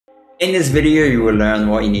In this video, you will learn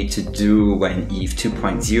what you need to do when ETH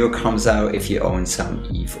 2.0 comes out if you own some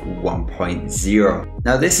ETH 1.0.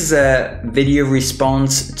 Now, this is a video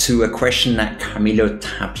response to a question that Camilo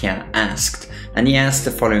Tapia asked. And he asked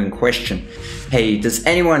the following question. Hey, does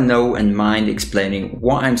anyone know and mind explaining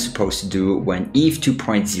what I'm supposed to do when ETH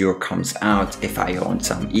 2.0 comes out if I own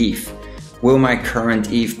some ETH? Will my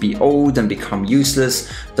current ETH be old and become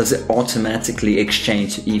useless? Does it automatically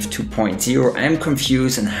exchange to ETH 2.0? I'm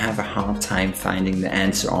confused and have a hard time finding the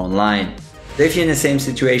answer online. So if you're in the same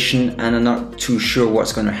situation and are not too sure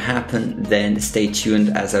what's going to happen, then stay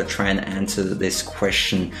tuned as I try and answer this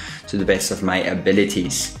question to the best of my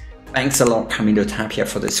abilities. Thanks a lot, Camilo Tapia,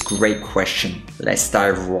 for this great question. Let's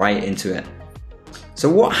dive right into it. So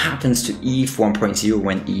what happens to ETH 1.0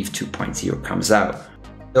 when ETH 2.0 comes out?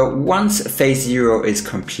 So once phase 0 is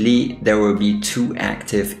complete, there will be two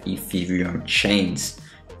active Ethereum chains.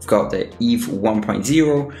 We've got the ETH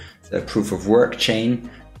 1.0, the proof of work chain,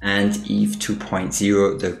 and ETH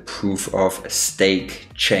 2.0, the proof of stake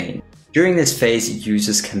chain. During this phase,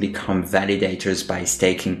 users can become validators by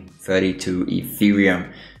staking 32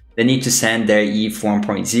 Ethereum. They need to send their ETH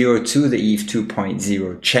 1.0 to the ETH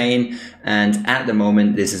 2.0 chain, and at the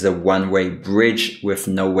moment this is a one-way bridge with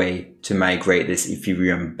no way to migrate this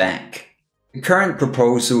Ethereum back. The current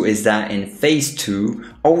proposal is that in phase 2,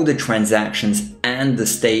 all the transactions and the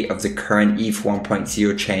state of the current ETH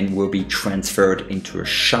 1.0 chain will be transferred into a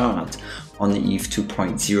shard on the ETH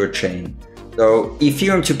 2.0 chain. So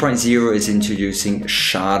Ethereum 2.0 is introducing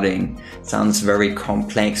sharding. Sounds very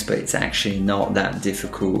complex, but it's actually not that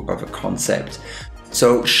difficult of a concept.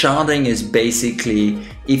 So sharding is basically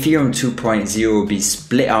Ethereum 2.0 will be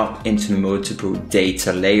split up into multiple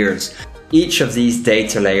data layers. Each of these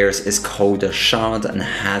data layers is called a shard and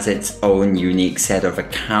has its own unique set of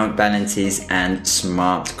account balances and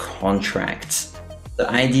smart contracts. The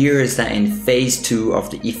idea is that in phase 2 of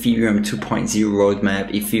the Ethereum 2.0 roadmap,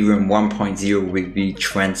 Ethereum 1.0 will be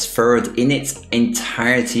transferred in its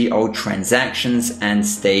entirety, all transactions and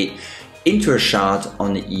state, into a shard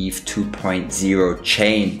on the ETH 2.0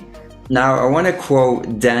 chain. Now, I want to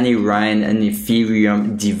quote Danny Ryan, an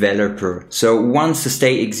Ethereum developer. So once the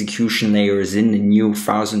state execution layer is in the new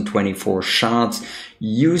 1024 shards,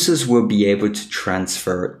 users will be able to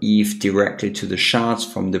transfer ETH directly to the shards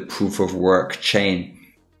from the proof of work chain.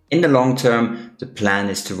 In the long term, the plan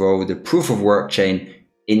is to roll the proof of work chain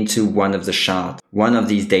into one of the shards, one of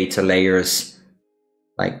these data layers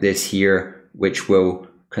like this here, which will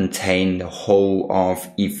contain the whole of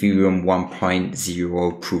Ethereum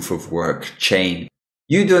 1.0 proof of work chain.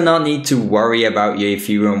 You do not need to worry about your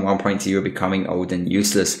Ethereum 1.0 becoming old and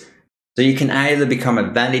useless. So you can either become a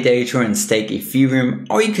validator and stake Ethereum,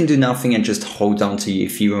 or you can do nothing and just hold on to your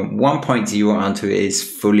Ethereum 1.0 until it is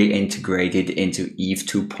fully integrated into ETH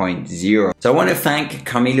 2.0. So I want to thank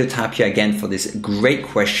Camilo Tapia again for this great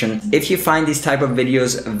question. If you find these type of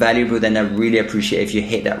videos valuable, then I really appreciate if you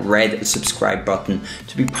hit that red subscribe button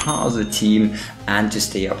to be part of the team and to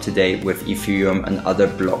stay up to date with Ethereum and other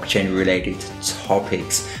blockchain related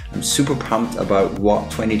topics. I'm super pumped about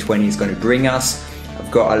what 2020 is going to bring us. I've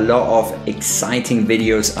got a lot of exciting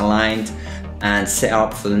videos aligned and set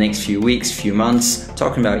up for the next few weeks, few months,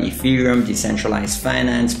 talking about Ethereum, decentralized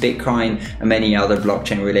finance, Bitcoin, and many other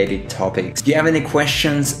blockchain related topics. If you have any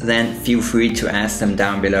questions, then feel free to ask them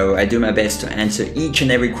down below. I do my best to answer each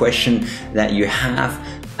and every question that you have.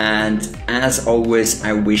 And as always,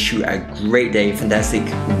 I wish you a great day, fantastic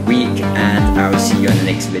week, and I'll see you in the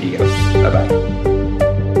next video. Bye bye.